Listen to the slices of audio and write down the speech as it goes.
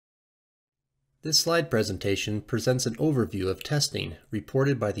This slide presentation presents an overview of testing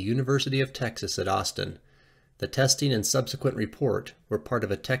reported by the University of Texas at Austin. The testing and subsequent report were part of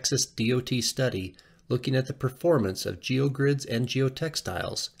a TxDOT study looking at the performance of geogrids and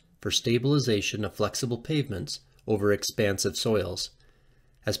geotextiles for stabilization of flexible pavements over expansive soils.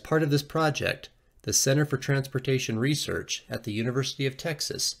 As part of this project, the Center for Transportation Research at the University of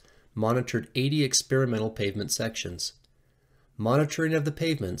Texas monitored 80 experimental pavement sections. Monitoring of the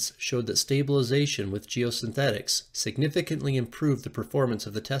pavements showed that stabilization with geosynthetics significantly improved the performance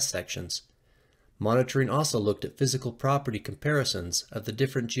of the test sections. Monitoring also looked at physical property comparisons of the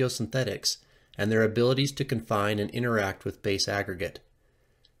different geosynthetics and their abilities to confine and interact with base aggregate.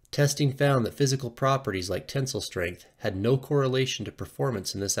 Testing found that physical properties like tensile strength had no correlation to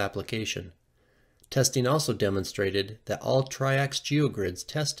performance in this application. Testing also demonstrated that all triax geogrids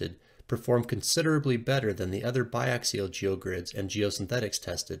tested performed considerably better than the other biaxial geogrids and geosynthetics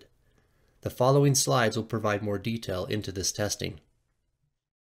tested. The following slides will provide more detail into this testing.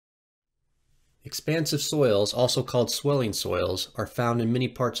 Expansive soils, also called swelling soils, are found in many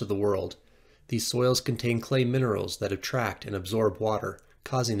parts of the world. These soils contain clay minerals that attract and absorb water,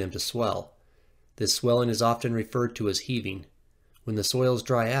 causing them to swell. This swelling is often referred to as heaving. When the soils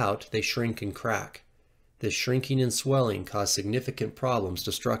dry out, they shrink and crack. This shrinking and swelling cause significant problems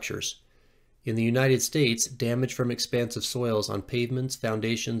to structures. In the United States, damage from expansive soils on pavements,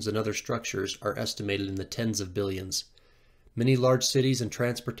 foundations, and other structures are estimated in the tens of billions. Many large cities and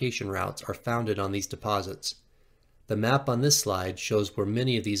transportation routes are founded on these deposits. The map on this slide shows where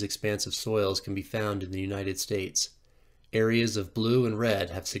many of these expansive soils can be found in the United States. Areas of blue and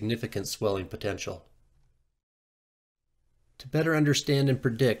red have significant swelling potential. To better understand and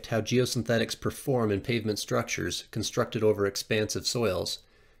predict how geosynthetics perform in pavement structures constructed over expansive soils,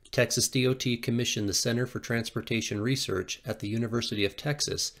 TxDOT commissioned the Center for Transportation Research at the University of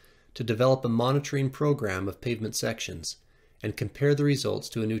Texas to develop a monitoring program of pavement sections and compare the results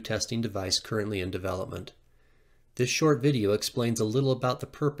to a new testing device currently in development. This short video explains a little about the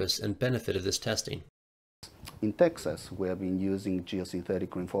purpose and benefit of this testing. In Texas, we have been using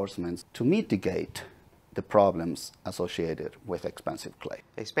geosynthetic reinforcements to mitigate the problems associated with expansive clay.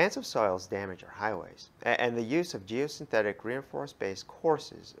 Expansive soils damage our highways, and the use of geosynthetic reinforced base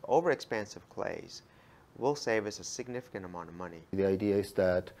courses over expansive clays will save us a significant amount of money. The idea is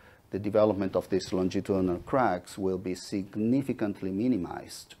that the development of these longitudinal cracks will be significantly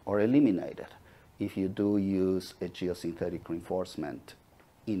minimized or eliminated if you do use a geosynthetic reinforcement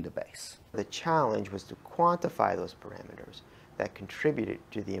in the base. The challenge was to quantify those parameters that contributed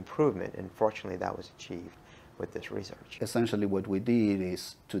to the improvement, and fortunately that was achieved with this research. Essentially what we did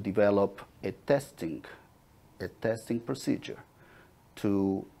is to develop a testing procedure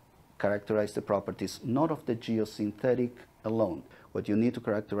to characterize the properties not of the geosynthetic alone. What you need to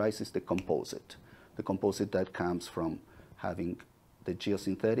characterize is the composite that comes from having the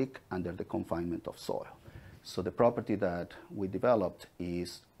geosynthetic under the confinement of soil. So the property that we developed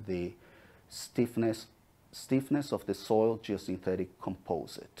is the stiffness of the soil geosynthetic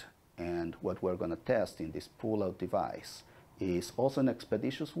composite. And what we're going to test in this pull-out device is also an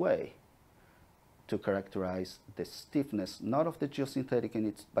expeditious way to characterize the stiffness, not of the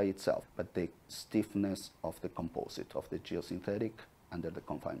geosynthetic by itself, but the stiffness of the composite of the geosynthetic under the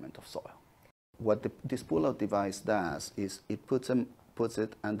confinement of soil. What this pull-out device does is it puts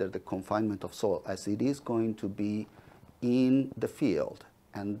it under the confinement of soil as it is going to be in the field,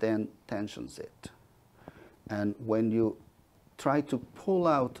 and then tensions it. And when you try to pull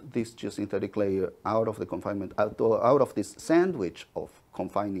out this geosynthetic layer out of the confinement, out of this sandwich of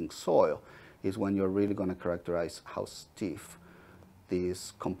confining soil, is when you're really going to characterize how stiff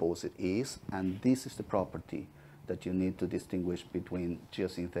this composite is. And this is the property that you need to distinguish between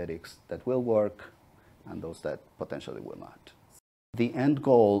geosynthetics that will work and those that potentially will not. The end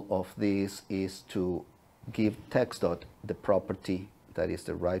goal of this is to give TxDOT the property that is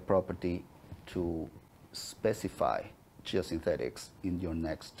the right property to specify geosynthetics in your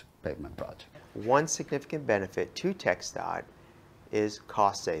next pavement project. One significant benefit to TxDOT is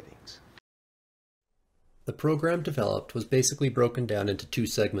cost savings. The program developed was basically broken down into two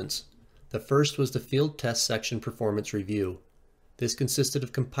segments. The first was the field test section performance review. This consisted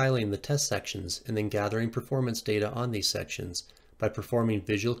of compiling the test sections and then gathering performance data on these sections by performing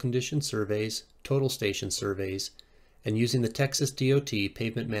visual condition surveys, total station surveys, and using the TxDOT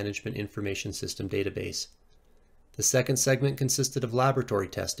Pavement Management Information System database. The second segment consisted of laboratory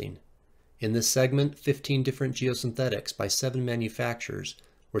testing. In this segment, 15 different geosynthetics by 7 manufacturers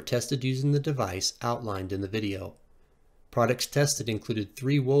were tested using the device outlined in the video. Products tested included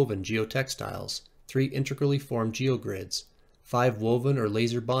 3 woven geotextiles, 3 integrally formed geogrids, 5 woven or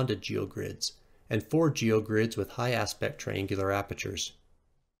laser bonded geogrids, and 4 geogrids with high aspect triangular apertures.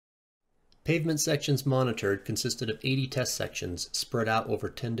 Pavement sections monitored consisted of 80 test sections spread out over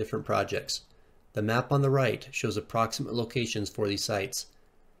 10 different projects. The map on the right shows approximate locations for these sites.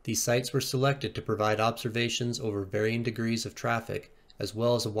 These sites were selected to provide observations over varying degrees of traffic as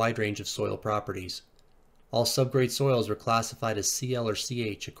well as a wide range of soil properties. All subgrade soils were classified as CL or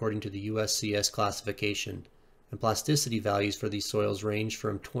CH according to the USCS classification, and plasticity values for these soils range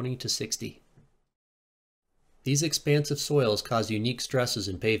from 20 to 60. These expansive soils cause unique stresses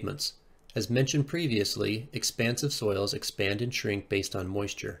in pavements. As mentioned previously, expansive soils expand and shrink based on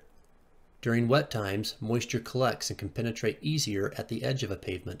moisture. During wet times, moisture collects and can penetrate easier at the edge of a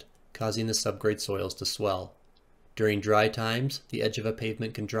pavement, causing the subgrade soils to swell. During dry times, the edge of a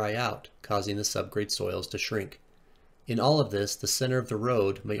pavement can dry out, causing the subgrade soils to shrink. In all of this, the center of the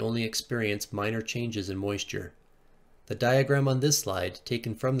road may only experience minor changes in moisture. The diagram on this slide,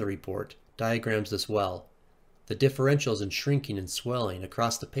 taken from the report, diagrams this well. The differentials in shrinking and swelling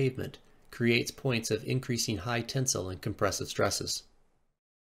across the pavement creates points of increasing high tensile and compressive stresses.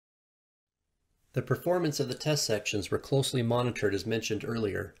 The performance of the test sections were closely monitored as mentioned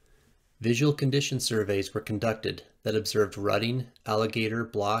earlier. Visual condition surveys were conducted that observed rutting, alligator,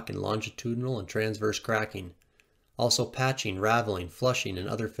 block, and longitudinal and transverse cracking. Also patching, raveling, flushing, and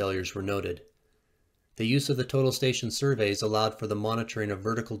other failures were noted. The use of the total station surveys allowed for the monitoring of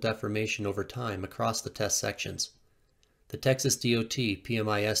vertical deformation over time across the test sections. The TxDOT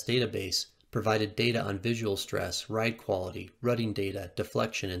PMIS database provided data on visual stress, ride quality, rutting data,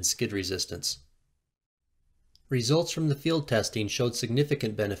 deflection, and skid resistance. Results from the field testing showed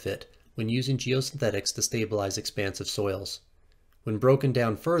significant benefit when using geosynthetics to stabilize expansive soils. When broken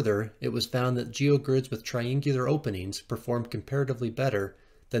down further, it was found that geogrids with triangular openings performed comparatively better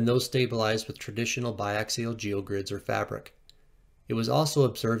than those stabilized with traditional biaxial geogrids or fabric. It was also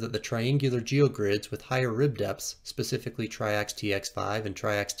observed that the triangular geogrids with higher rib depths, specifically Triax TX5 and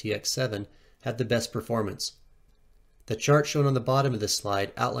Triax TX7, had the best performance. The chart shown on the bottom of this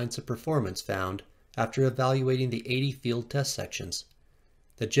slide outlines the performance found after evaluating the 80 field test sections.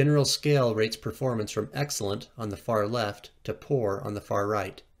 The general scale rates performance from excellent on the far left to poor on the far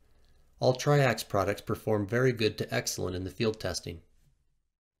right. All Triax products performed very good to excellent in the field testing.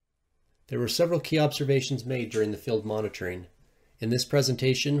 There were several key observations made during the field monitoring. In this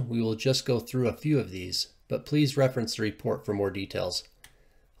presentation, we will just go through a few of these, but please reference the report for more details.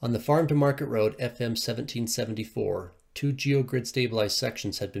 On the Farm to Market Road FM 1774, 2 geogrid stabilized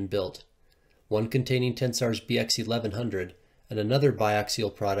sections had been built, one containing Tensar's BX 1100 and another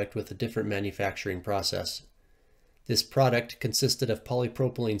biaxial product with a different manufacturing process. This product consisted of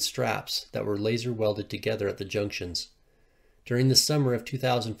polypropylene straps that were laser welded together at the junctions. During the summer of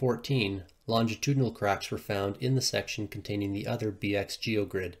 2014, longitudinal cracks were found in the section containing the other BX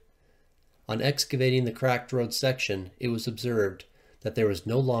geogrid. On excavating the cracked road section, it was observed that there was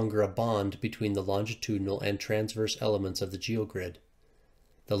no longer a bond between the longitudinal and transverse elements of the geogrid.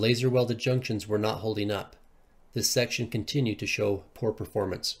 The laser welded junctions were not holding up. This section continued to show poor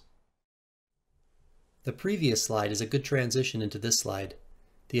performance. The previous slide is a good transition into this slide.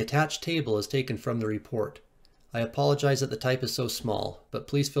 The attached table is taken from the report. I apologize that the type is so small, but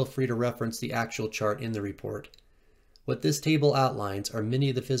please feel free to reference the actual chart in the report. What this table outlines are many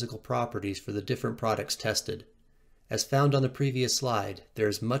of the physical properties for the different products tested. As found on the previous slide, there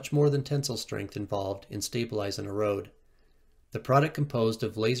is much more than tensile strength involved in stabilizing a road. The product composed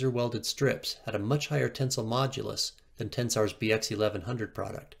of laser welded strips had a much higher tensile modulus than Tensar's BX 1100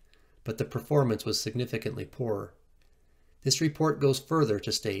 product, but the performance was significantly poorer. This report goes further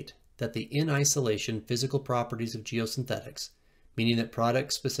to state that the in-isolation physical properties of geosynthetics, meaning that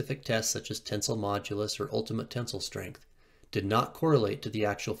product-specific tests such as tensile modulus or ultimate tensile strength, did not correlate to the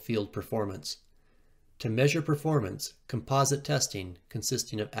actual field performance. To measure performance, composite testing,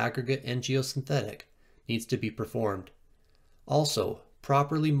 consisting of aggregate and geosynthetic, needs to be performed. Also,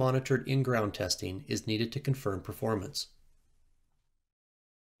 properly monitored in-ground testing is needed to confirm performance.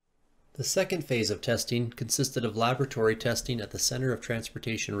 The second phase of testing consisted of laboratory testing at the Center of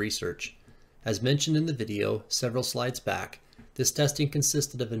Transportation Research. As mentioned in the video several slides back, this testing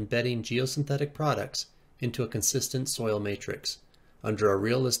consisted of embedding geosynthetic products into a consistent soil matrix under a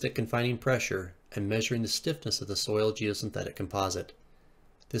realistic confining pressure and measuring the stiffness of the soil geosynthetic composite.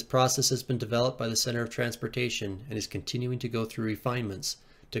 This process has been developed by the Center of Transportation and is continuing to go through refinements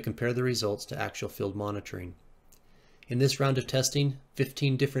to compare the results to actual field monitoring. In this round of testing,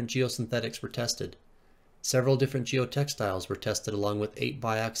 15 different geosynthetics were tested. Several different geotextiles were tested along with 8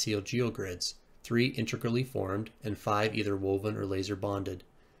 biaxial geogrids, 3 integrally formed and 5 either woven or laser bonded,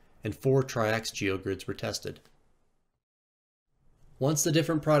 and 4 Triax geogrids were tested. Once the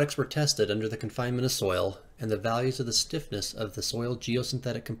different products were tested under the confinement of soil and the values of the stiffness of the soil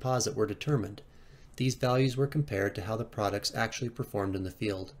geosynthetic composite were determined, these values were compared to how the products actually performed in the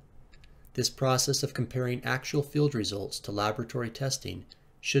field. This process of comparing actual field results to laboratory testing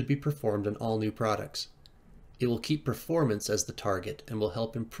should be performed on all new products. It will keep performance as the target and will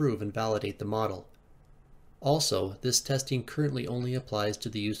help improve and validate the model. Also, this testing currently only applies to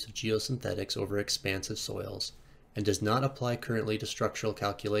the use of geosynthetics over expansive soils and does not apply currently to structural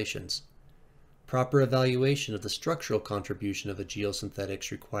calculations. Proper evaluation of the structural contribution of the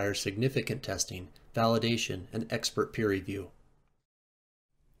geosynthetics requires significant testing, validation, and expert peer review.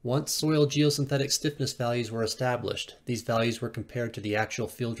 Once soil geosynthetic stiffness values were established, these values were compared to the actual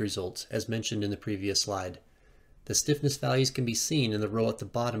field results as mentioned in the previous slide. The stiffness values can be seen in the row at the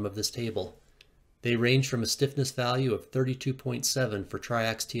bottom of this table. They range from a stiffness value of 32.7 for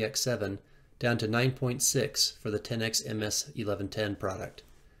Triax TX7 down to 9.6 for the 10X MS1110 product.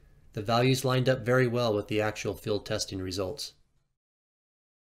 The values lined up very well with the actual field testing results.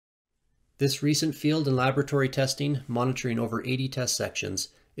 This recent field and laboratory testing, monitoring over 80 test sections,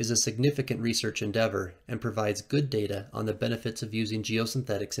 is a significant research endeavor and provides good data on the benefits of using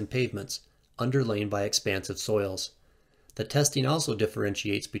geosynthetics in pavements, underlain by expansive soils. The testing also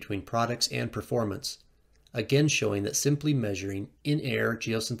differentiates between products and performance, again showing that simply measuring in-air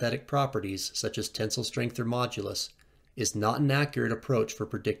geosynthetic properties such as tensile strength or modulus is not an accurate approach for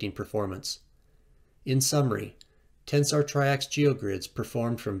predicting performance. In summary, Tensar Triax geogrids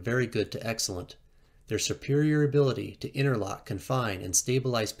performed from very good to excellent. Their superior ability to interlock, confine, and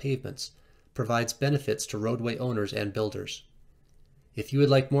stabilize pavements provides benefits to roadway owners and builders. If you would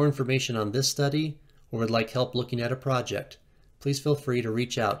like more information on this study or would like help looking at a project, please feel free to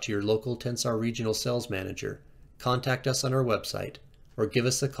reach out to your local Tensar Regional Sales Manager, contact us on our website, or give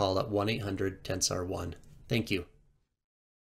us a call at 1-800-TENSAR1. Thank you.